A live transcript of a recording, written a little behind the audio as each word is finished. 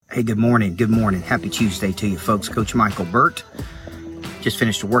Hey, good morning. Good morning. Happy Tuesday to you, folks. Coach Michael Burt. Just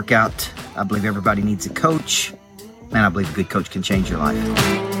finished a workout. I believe everybody needs a coach. Man, I believe a good coach can change your life.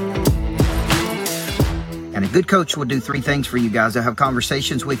 And a good coach will do three things for you guys. They'll have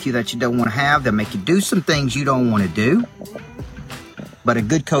conversations with you that you don't want to have. They'll make you do some things you don't want to do. But a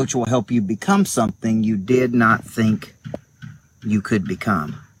good coach will help you become something you did not think you could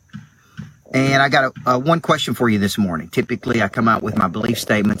become. And I got one question for you this morning. Typically, I come out with my belief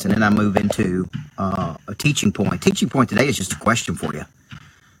statements and then I move into a teaching point. Teaching point today is just a question for you.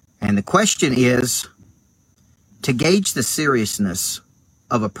 And the question is, to gauge the seriousness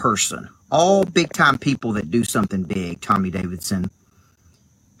of a person, all big-time people that do something big, Tommy Davidson,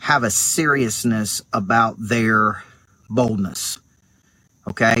 have a seriousness about their boldness.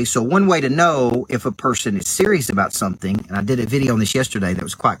 Okay, so one way to know if a person is serious about something, and I did a video on this yesterday that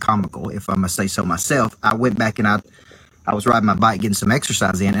was quite comical, if I must say so myself. I went back and I was riding my bike getting some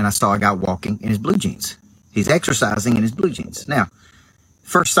exercise in, and I saw a guy walking in his blue jeans. He's exercising in his blue jeans. Now,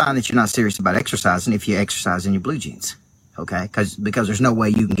 first sign that you're not serious about exercising if you exercise in your blue jeans, okay? Because there's no way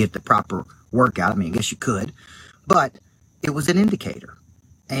you can get the proper workout. I mean, I guess you could, but it was an indicator.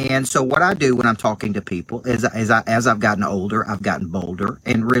 And so what I do when I'm talking to people is as I've gotten older, I've gotten bolder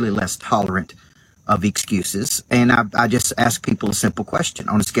and really less tolerant of excuses. And I just ask people a simple question.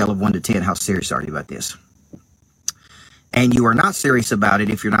 On a scale of 1 to 10, how serious are you about this? And you are not serious about it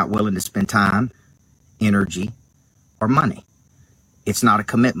if you're not willing to spend time, energy, or money. It's not a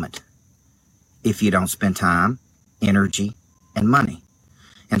commitment if you don't spend time, energy, and money.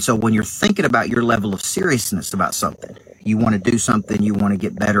 And so when you're thinking about your level of seriousness about something, you want to do something, you want to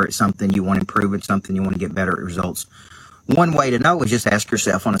get better at something, you want to improve at something, you want to get better at results. One way to know is just ask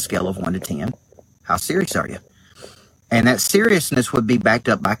yourself on a scale of 1 to 10, how serious are you? And that seriousness would be backed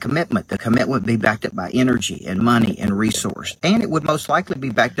up by commitment. The commitment would be backed up by energy and money and resource. And it would most likely be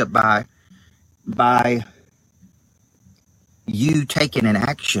backed up by you taking an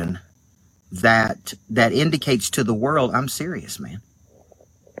action that indicates to the world, I'm serious, man.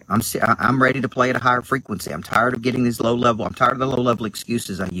 I'm ready to play at a higher frequency. I'm tired of getting this low level. I'm tired of the low level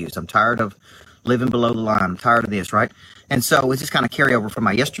excuses I use. I'm tired of living below the line. I'm tired of this, right? And so it's just kind of carry over from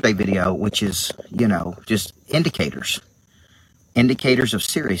my yesterday video, which is, just indicators of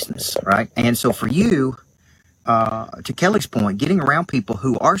seriousness, right? And so for you, to Kelly's point, getting around people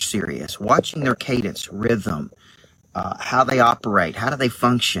who are serious, watching their cadence, rhythm, how they operate, how do they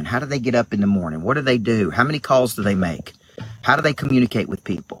function, how do they get up in the morning, what do they do, how many calls do they make? How do they communicate with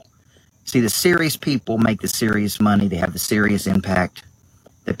people? See, the serious people make the serious money. They have the serious impact.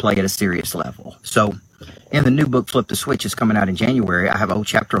 They play at a serious level. So in the new book, Flip the Switch, is coming out in January. I have a whole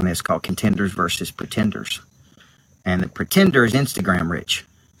chapter on this called Contenders versus Pretenders. And the pretender is Instagram rich.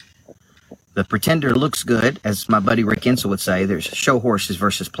 The pretender looks good, as my buddy Rick Insel would say. There's show horses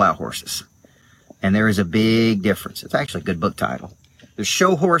versus plow horses. And there is a big difference. It's actually a good book title. There's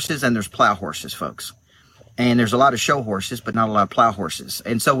show horses and there's plow horses, folks. And there's a lot of show horses, but not a lot of plow horses.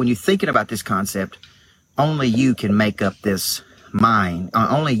 And so when you're thinking about this concept, only you can make up this mind.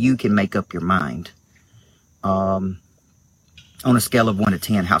 Only you can make up your mind on a scale of 1 to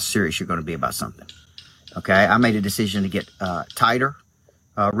 10, how serious you're going to be about something. Okay, I made a decision to get tighter,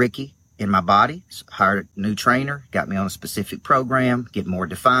 Ricky, in my body. Hired a new trainer, got me on a specific program, get more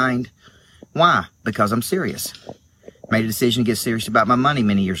defined. Why? Because I'm serious. Made a decision to get serious about my money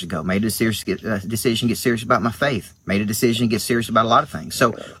many years ago. Made a decision to get serious about my faith. Made a decision to get serious about a lot of things.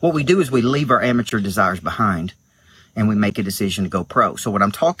 So what we do is we leave our amateur desires behind and we make a decision to go pro. So when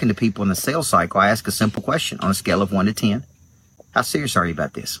I'm talking to people in the sales cycle, I ask a simple question on a scale of 1 to 10. How serious are you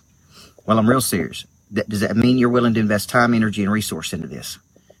about this? Well, I'm real serious. Does that mean you're willing to invest time, energy, and resource into this?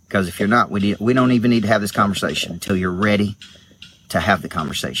 Because if you're not, we don't even need to have this conversation until you're ready to have the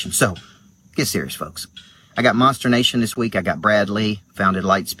conversation. So get serious, folks. I got Monster Nation this week. I got Brad Lee, founded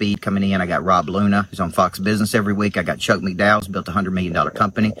Lightspeed, coming in. I got Rob Luna, who's on Fox Business every week. I got Chuck McDowell's built a $100 million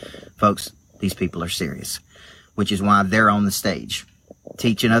company. Folks, these people are serious, which is why they're on the stage,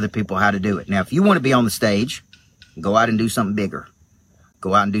 teaching other people how to do it. Now, if you want to be on the stage, go out and do something bigger.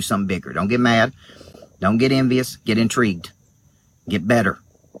 Go out and do something bigger. Don't get mad. Don't get envious. Get intrigued. Get better.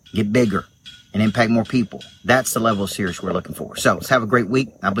 Get bigger. And impact more people. That's the level of serious we're looking for. So let's have a great week.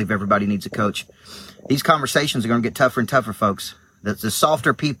 I believe everybody needs a coach. These conversations are going to get tougher and tougher, folks. The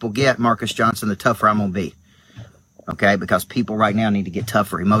softer people get, Marcus Johnson, the tougher I'm going to be. Okay? Because people right now need to get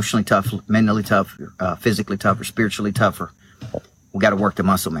tougher. Emotionally tough, mentally tough, physically tougher, spiritually tougher. We got to work the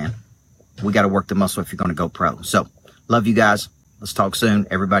muscle, man. We got to work the muscle if you're going to go pro. So, love you guys. Let's talk soon.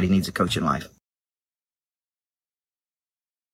 Everybody needs a coach in life.